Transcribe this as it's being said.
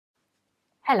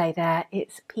Hello there,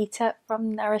 it's Peter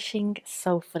from Nourishing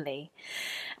Soulfully,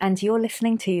 and you're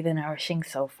listening to the Nourishing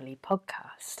Soulfully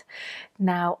podcast.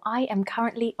 Now, I am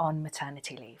currently on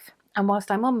maternity leave, and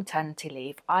whilst I'm on maternity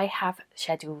leave, I have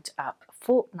scheduled up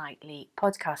fortnightly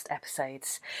podcast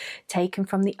episodes taken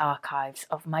from the archives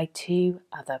of my two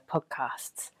other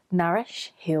podcasts,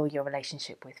 Nourish, Heal Your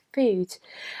Relationship with Food,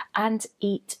 and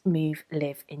Eat, Move,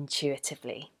 Live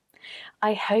Intuitively.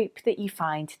 I hope that you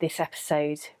find this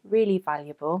episode really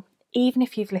valuable. Even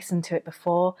if you've listened to it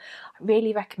before, I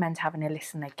really recommend having a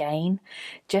listen again,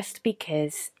 just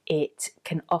because it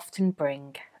can often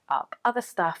bring up other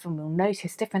stuff and we'll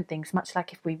notice different things, much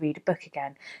like if we read a book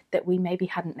again, that we maybe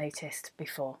hadn't noticed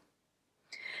before.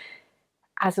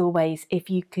 As always, if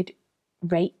you could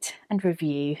rate and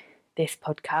review this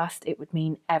podcast, it would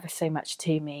mean ever so much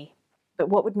to me. But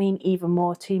what would mean even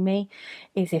more to me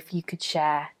is if you could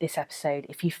share this episode,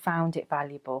 if you found it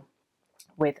valuable,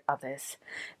 with others,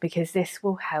 because this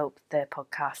will help the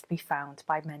podcast be found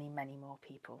by many, many more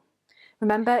people.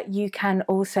 Remember, you can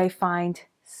also find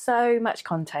so much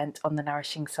content on the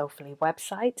Nourishing Soulfully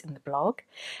website and the blog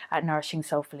at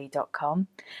nourishingsoulfully.com.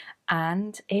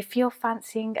 And if you're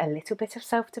fancying a little bit of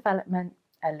self-development,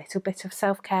 a little bit of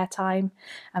self-care time,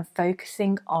 and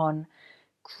focusing on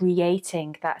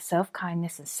creating that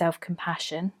self-kindness and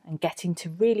self-compassion and getting to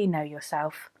really know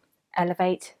yourself,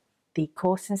 Elevate, the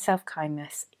course in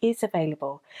self-kindness, is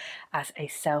available as a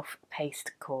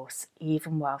self-paced course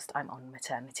even whilst I'm on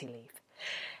maternity leave.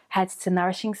 Head to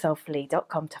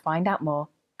nourishingsoulfully.com to find out more,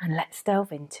 and let's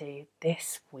delve into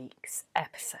this week's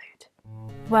episode.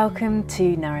 Welcome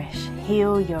to Nourish,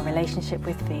 Heal Your Relationship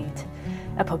with Food,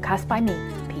 a podcast by me,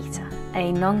 Peter,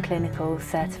 a non-clinical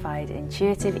certified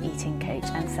intuitive eating coach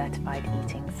and certified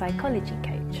eating psychology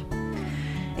coach.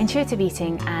 Intuitive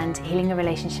eating and healing a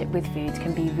relationship with food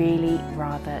can be really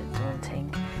rather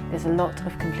daunting. There's a lot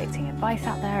of conflicting advice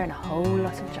out there and a whole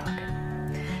lot of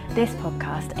jargon. This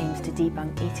podcast aims to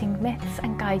debunk eating myths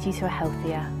and guide you to a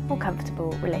healthier, more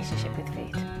comfortable relationship with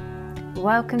food.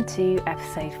 Welcome to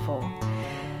episode 4.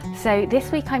 So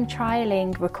this week I'm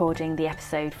trialling recording the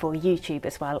episode for YouTube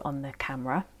as well on the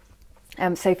camera.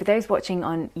 So for those watching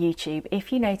on YouTube,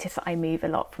 if you notice that I move a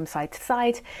lot from side to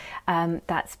side,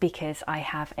 that's because I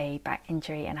have a back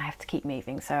injury and I have to keep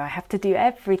moving. So I have to do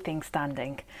everything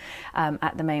standing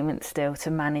at the moment still to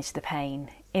manage the pain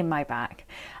in my back,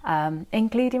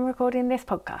 including recording this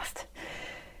podcast.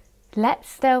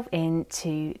 Let's delve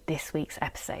into this week's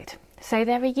episode. So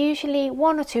there are usually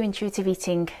 1 or 2 intuitive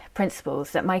eating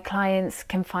principles that my clients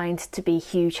can find to be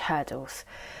huge hurdles.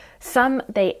 Some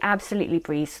they absolutely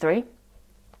breeze through,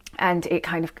 and it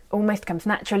kind of almost comes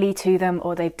naturally to them,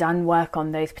 or they've done work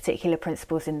on those particular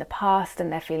principles in the past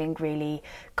and they're feeling really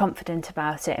confident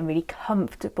about it and really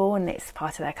comfortable, and it's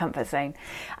part of their comfort zone.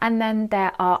 And then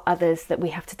there are others that we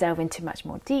have to delve into much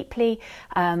more deeply,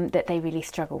 that they really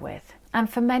struggle with. And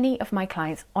for many of my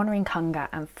clients, honouring hunger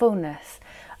and fullness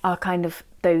are kind of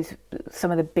some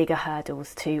of the bigger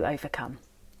hurdles to overcome.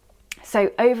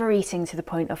 So overeating to the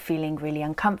point of feeling really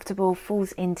uncomfortable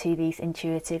falls into these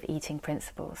intuitive eating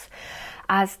principles,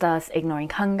 as does ignoring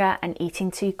hunger and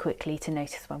eating too quickly to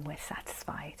notice when we're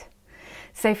satisfied.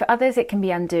 So for others, it can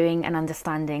be undoing and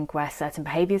understanding where certain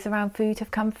behaviours around food have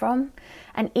come from.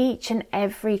 And each and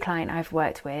every client I've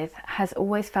worked with has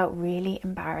always felt really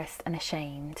embarrassed and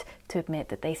ashamed to admit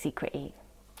that they secret eat.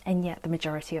 And yet the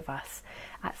majority of us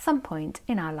at some point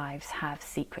in our lives have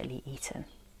secretly eaten.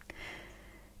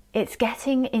 It's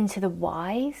getting into the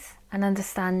whys and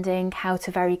understanding how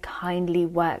to very kindly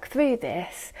work through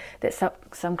this that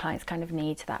some clients kind of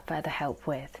need that further help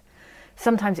with.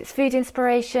 Sometimes it's food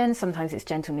inspiration, sometimes it's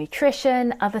gentle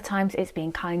nutrition, other times it's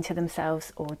being kind to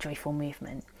themselves or joyful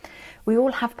movement. We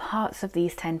all have parts of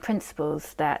these 10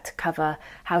 principles that cover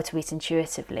how to eat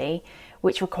intuitively,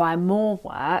 which require more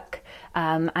work,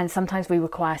 and sometimes we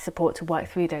require support to work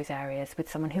through those areas with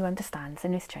someone who understands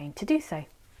and is trained to do so,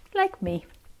 like me.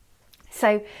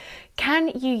 So, can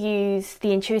you use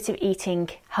the intuitive eating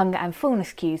hunger and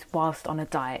fullness cues whilst on a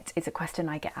diet? Is a question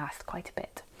I get asked quite a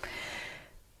bit.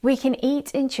 We can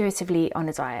eat intuitively on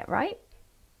a diet, right?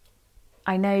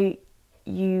 I know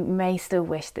you may still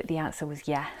wish that the answer was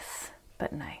yes,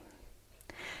 but no.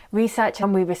 Research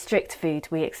when we restrict food,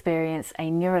 we experience a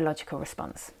neurological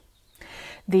response.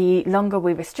 The longer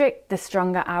we restrict, the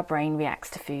stronger our brain reacts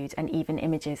to food, and even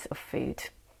images of food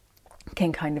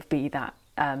can kind of be that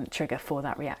trigger for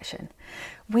that reaction.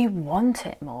 We want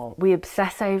it more, we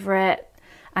obsess over it,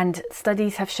 and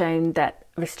studies have shown that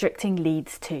restricting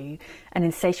leads to an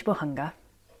insatiable hunger,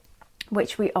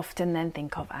 which we often then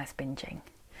think of as binging.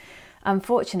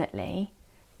 Unfortunately,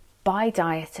 by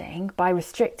dieting, by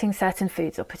restricting certain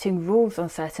foods or putting rules on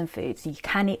certain foods, you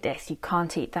can eat this, you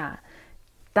can't eat that,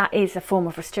 that is a form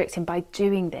of restricting. By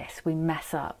doing this, we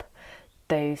mess up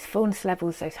those fullness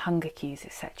levels, those hunger cues,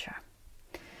 etc.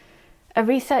 A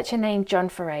researcher named John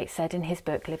Ferrate said in his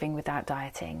book, Living Without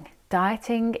Dieting,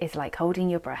 dieting is like holding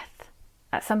your breath.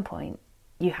 At some point,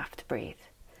 you have to breathe.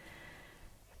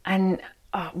 And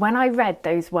when I read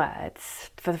those words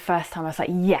for the first time, I was like,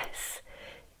 yes,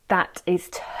 that is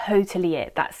totally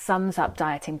it. That sums up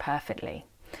dieting perfectly.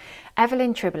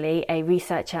 Evelyn Tribole, a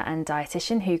researcher and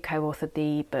dietitian who co-authored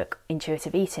the book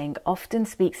Intuitive Eating, often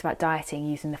speaks about dieting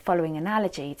using the following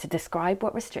analogy to describe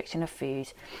what restriction of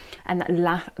food and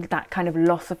that kind of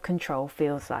loss of control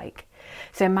feels like.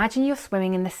 So imagine you're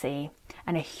swimming in the sea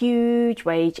and a huge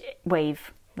wave.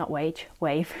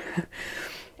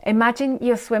 Imagine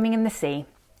you're swimming in the sea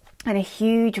and a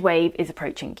huge wave is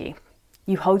approaching you.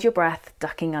 You hold your breath,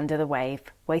 ducking under the wave,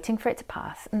 waiting for it to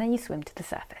pass, and then you swim to the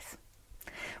surface.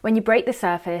 When you break the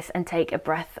surface and take a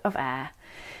breath of air,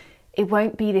 it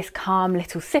won't be this calm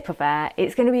little sip of air.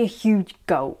 It's going to be a huge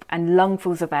gulp and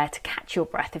lungfuls of air to catch your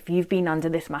breath if you've been under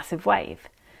this massive wave.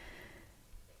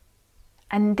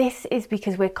 And this is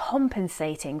because we're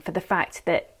compensating for the fact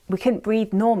that we couldn't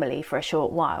breathe normally for a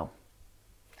short while.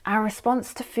 Our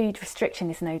response to food restriction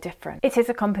is no different. It is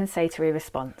a compensatory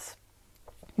response.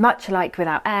 Much like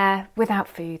without air, without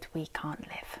food, we can't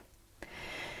live.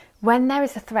 When there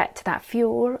is a threat to that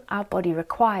fuel our body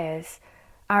requires,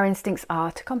 our instincts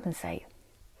are to compensate.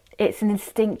 It's an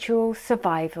instinctual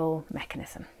survival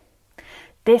mechanism.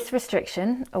 This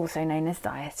restriction, also known as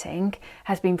dieting,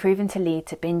 has been proven to lead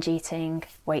to binge eating,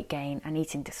 weight gain and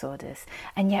eating disorders.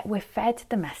 And yet we're fed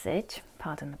the message,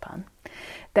 pardon the pun,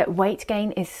 that weight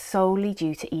gain is solely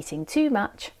due to eating too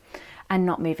much and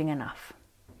not moving enough.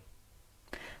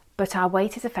 But our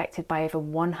weight is affected by over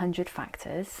 100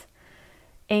 factors,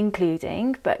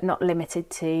 including, but not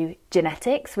limited to,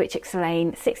 genetics, which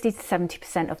explain 60 to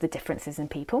 70% of the differences in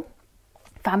people,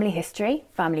 family history,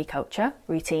 family culture,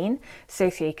 routine,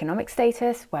 socioeconomic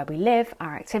status, where we live,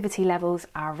 our activity levels,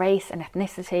 our race and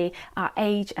ethnicity, our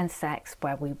age and sex,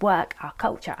 where we work, our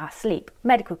culture, our sleep,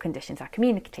 medical conditions, our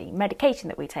community, medication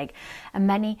that we take, and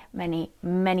many, many,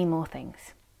 many more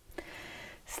things.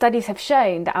 Studies have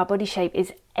shown that our body shape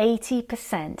is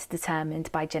 80% determined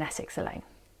by genetics alone.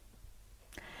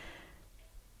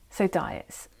 So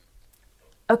diets.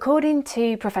 According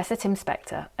to Professor Tim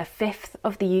Spector, a fifth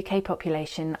of the UK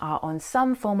population are on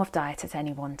some form of diet at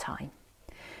any one time.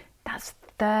 That's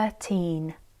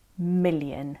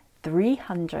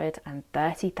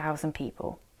 13,330,000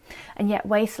 people. And yet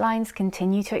waistlines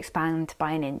continue to expand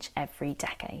by an inch every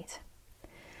decade.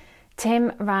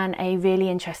 Tim ran a really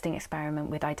interesting experiment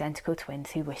with identical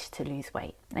twins who wished to lose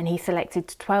weight, and he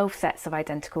selected 12 sets of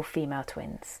identical female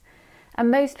twins. And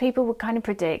most people would kind of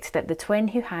predict that the twin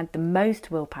who had the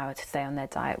most willpower to stay on their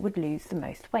diet would lose the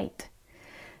most weight.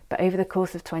 But over the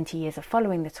course of 20 years of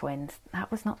following the twins,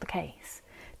 that was not the case.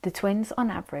 The twins,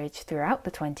 on average, throughout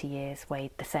the 20 years,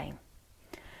 weighed the same.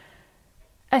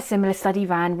 A similar study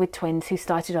ran with twins who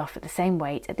started off at the same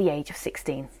weight at the age of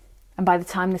 16. And by the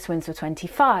time the twins were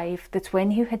 25, the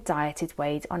twin who had dieted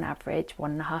weighed, on average,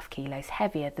 1.5 kilos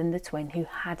heavier than the twin who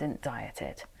hadn't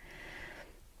dieted.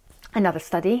 Another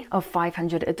study of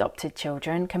 500 adopted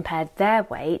children compared their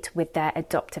weight with their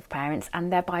adoptive parents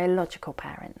and their biological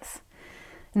parents.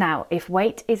 Now, if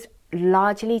weight is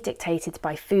largely dictated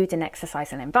by food and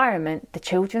exercise and environment, the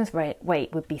children's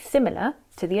weight would be similar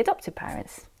to the adopted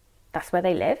parents. That's where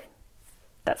they live,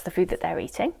 that's the food that they're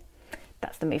eating,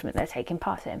 that's the movement they're taking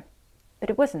part in. But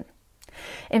it wasn't.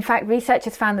 In fact,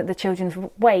 researchers found that the children's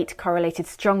weight correlated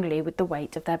strongly with the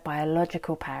weight of their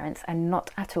biological parents and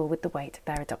not at all with the weight of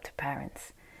their adoptive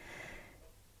parents.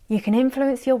 You can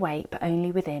influence your weight, but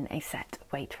only within a set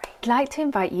weight range. I'd like to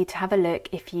invite you to have a look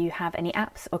if you have any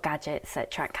apps or gadgets that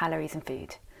track calories and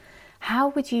food. How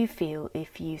would you feel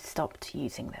if you stopped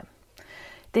using them?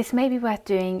 This may be worth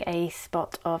doing a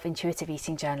spot of intuitive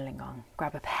eating journaling on.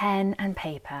 Grab a pen and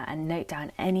paper and note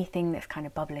down anything that's kind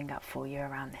of bubbling up for you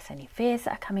around this. Any fears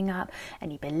that are coming up,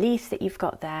 any beliefs that you've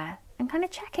got there, and kind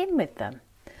of check in with them.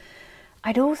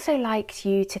 I'd also like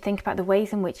you to think about the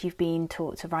ways in which you've been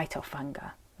taught to write off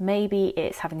hunger. Maybe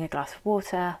it's having a glass of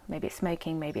water, maybe it's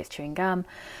smoking, maybe it's chewing gum.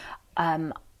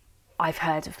 I've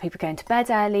heard of people going to bed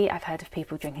early. I've heard of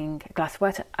people drinking a glass of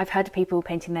water. I've heard of people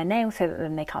painting their nails so that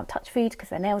then they can't touch food because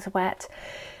their nails are wet.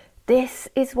 This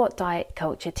is what diet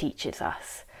culture teaches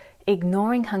us.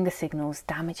 Ignoring hunger signals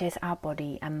damages our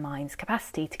body and mind's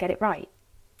capacity to get it right.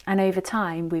 And over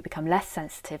time, we become less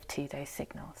sensitive to those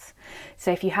signals.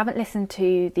 So if you haven't listened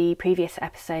to the previous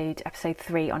episode, episode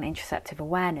 3 on interoceptive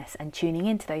awareness and tuning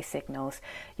into those signals,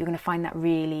 you're going to find that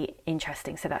really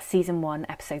interesting. So that's season 1,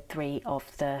 episode 3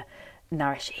 of the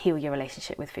Nourish, Heal Your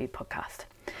Relationship with Food podcast.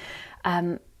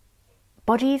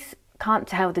 Bodies can't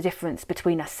tell the difference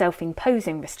between us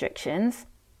self-imposing restrictions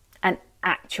and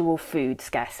actual food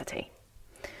scarcity.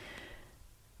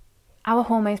 Our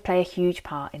hormones play a huge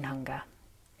part in hunger,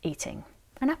 eating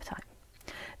and appetite.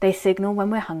 They signal when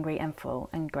we're hungry and full,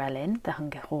 and ghrelin, the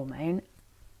hunger hormone,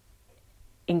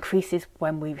 increases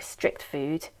when we restrict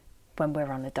food when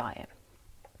we're on a diet.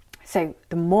 So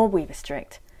the more we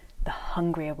restrict, the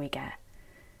hungrier we get.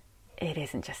 It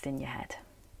isn't just in your head.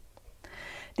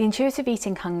 The Intuitive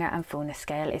Eating Hunger and Fullness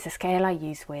Scale is a scale I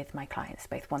use with my clients,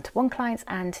 both one-to-one clients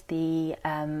and the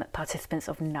participants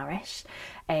of Nourish,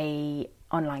 an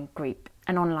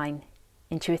online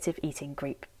intuitive eating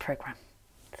group program.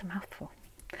 It's a mouthful.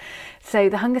 So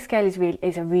the hunger scale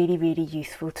is a really, really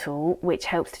useful tool which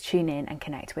helps to tune in and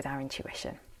connect with our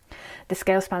intuition. The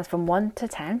scale spans from 1 to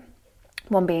 10,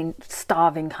 1 being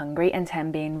starving hungry and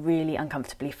 10 being really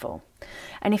uncomfortably full.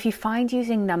 And if you find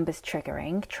using numbers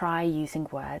triggering, try using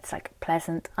words like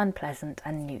pleasant, unpleasant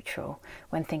and neutral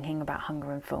when thinking about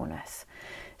hunger and fullness.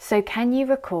 So can you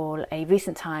recall a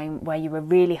recent time where you were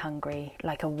really hungry,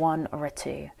 like a 1 or a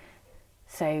 2?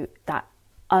 So that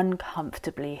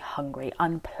uncomfortably hungry,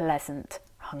 unpleasant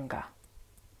hunger.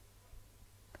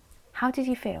 How did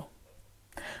you feel?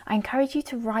 I encourage you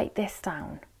to write this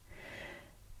down,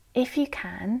 if you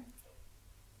can,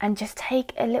 and just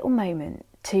take a little moment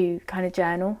to kind of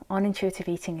journal on intuitive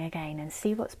eating again and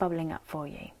see what's bubbling up for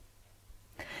you.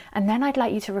 And then I'd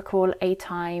like you to recall a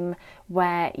time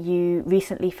where you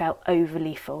recently felt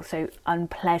overly full, so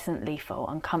unpleasantly full,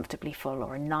 uncomfortably full,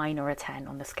 or a 9 or a 10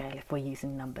 on the scale if we're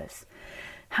using numbers.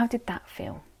 How did that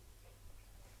feel?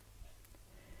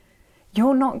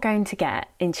 You're not going to get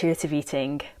intuitive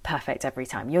eating perfect every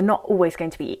time. You're not always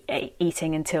going to be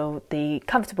eating until the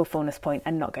comfortable fullness point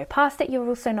and not go past it. You're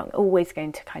also not always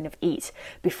going to kind of eat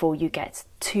before you get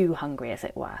too hungry, as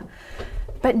it were.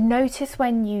 But notice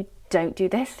when you don't do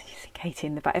this. You see Katie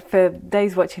in the back. For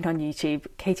those watching on YouTube,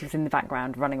 Katie was in the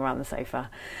background running around the sofa.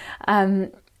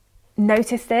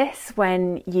 Notice this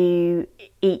when you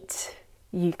eat.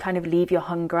 You kind of leave your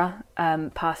hunger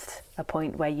past a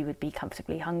point where you would be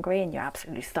comfortably hungry and you're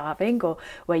absolutely starving, or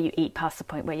where you eat past the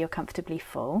point where you're comfortably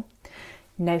full.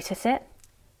 Notice it,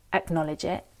 acknowledge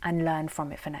it, and learn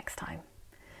from it for next time.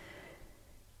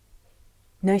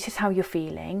 Notice how you're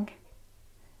feeling,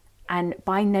 and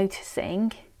by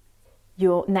noticing,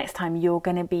 next time you're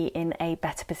going to be in a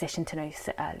better position to notice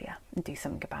it earlier and do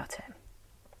something about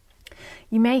it.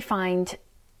 You may find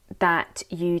that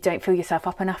you don't feel yourself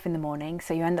up enough in the morning,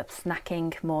 so you end up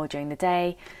snacking more during the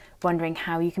day, wondering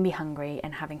how you can be hungry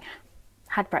and having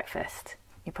had breakfast.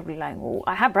 You're probably like, well,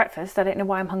 I had breakfast, I don't know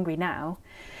why I'm hungry now.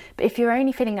 But if you're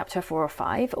only feeling up to a 4 or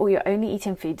 5, or you're only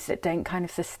eating foods that don't kind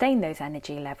of sustain those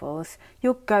energy levels,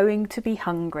 you're going to be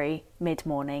hungry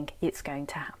mid-morning. It's going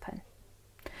to happen.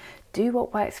 Do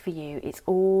what works for you. It's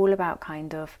all about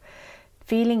kind of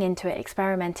feeling into it,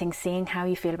 experimenting, seeing how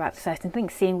you feel about certain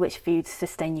things, seeing which foods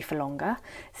sustain you for longer,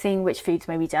 seeing which foods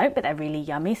maybe don't, but they're really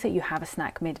yummy, so you have a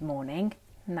snack mid-morning,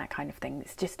 and that kind of thing.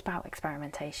 It's just about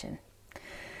experimentation.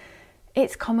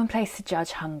 It's commonplace to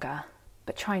judge hunger,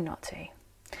 but try not to.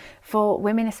 For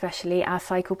women especially, our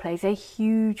cycle plays a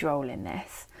huge role in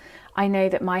this. I know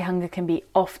that my hunger can be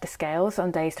off the scales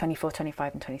on days 24,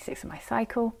 25 and 26 of my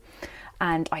cycle.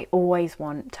 And I always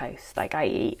want toast. Like, I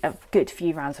eat a good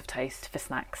few rounds of toast for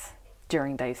snacks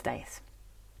during those days.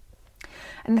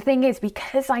 And the thing is,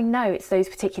 because I know it's those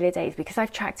particular days, because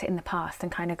I've tracked it in the past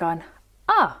and kind of gone,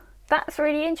 that's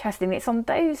really interesting. It's on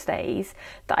those days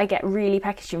that I get really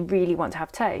peckish and really want to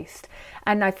have toast.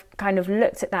 And I've kind of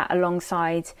looked at that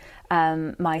alongside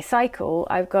my cycle.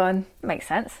 I've gone, makes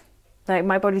sense. Like,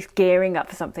 my body's gearing up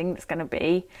for something that's going to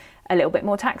be a little bit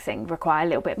more taxing, require a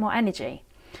little bit more energy.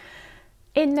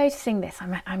 In noticing this,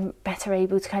 I'm better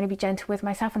able to kind of be gentle with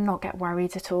myself and not get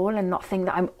worried at all, and not think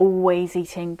that I'm always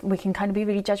eating. We can kind of be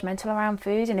really judgmental around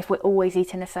food, and if we're always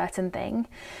eating a certain thing.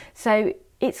 So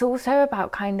it's also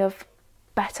about kind of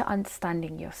better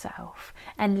understanding yourself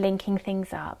and linking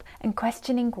things up and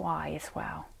questioning why as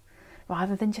well,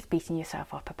 rather than just beating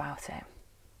yourself up about it.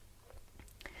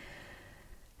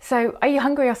 So are you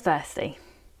hungry or thirsty?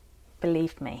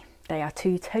 Believe me, they are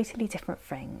two totally different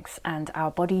things, and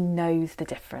our body knows the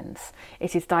difference.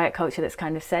 It is diet culture that's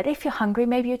kind of said, if you're hungry,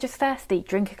 maybe you're just thirsty.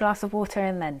 Drink a glass of water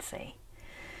and then see.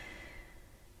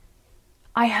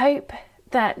 I hope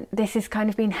that this has kind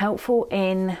of been helpful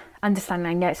in understanding.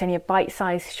 I know it's only a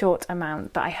bite-sized short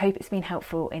amount, but I hope it's been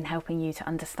helpful in helping you to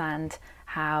understand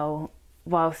how,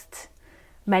 whilst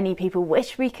many people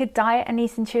wish we could diet and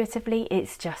eat intuitively,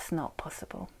 it's just not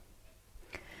possible.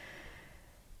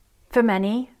 For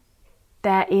many,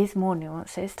 there is more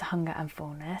nuances to hunger and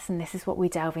fullness, and this is what we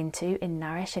delve into in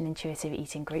Nourish, an intuitive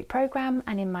eating group program,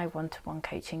 and in my one-to-one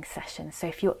coaching session. So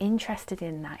if you're interested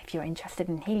in that, if you're interested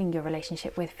in healing your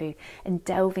relationship with food and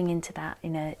delving into that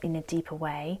in a deeper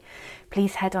way,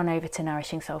 please head on over to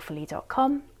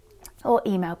nourishingsoulfully.com or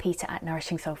email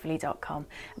peter@nourishingsoulfully.com,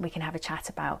 and we can have a chat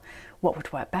about what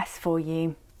would work best for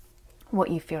you, what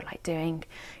you feel like doing.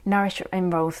 Nourish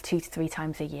enrolls 2 to 3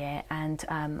 times a year, and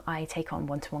I take on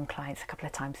one-to-one clients a couple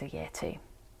of times a year too.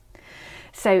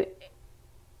 So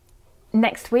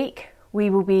next week we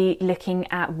will be looking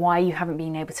at why you haven't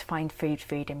been able to find food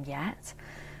freedom yet.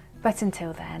 But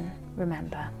until then,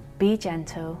 remember, be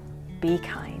gentle, be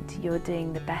kind. You're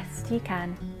doing the best you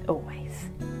can always.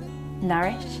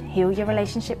 Nourish, Heal Your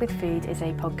Relationship with Food is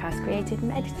a podcast created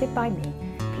and edited by me,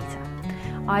 Peter.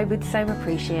 I would so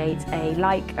appreciate a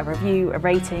like, a review, a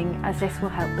rating, as this will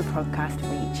help the podcast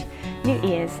reach new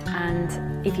ears.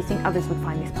 And if you think others would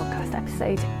find this podcast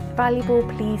episode valuable,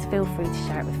 please feel free to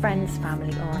share it with friends,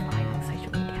 family, or online.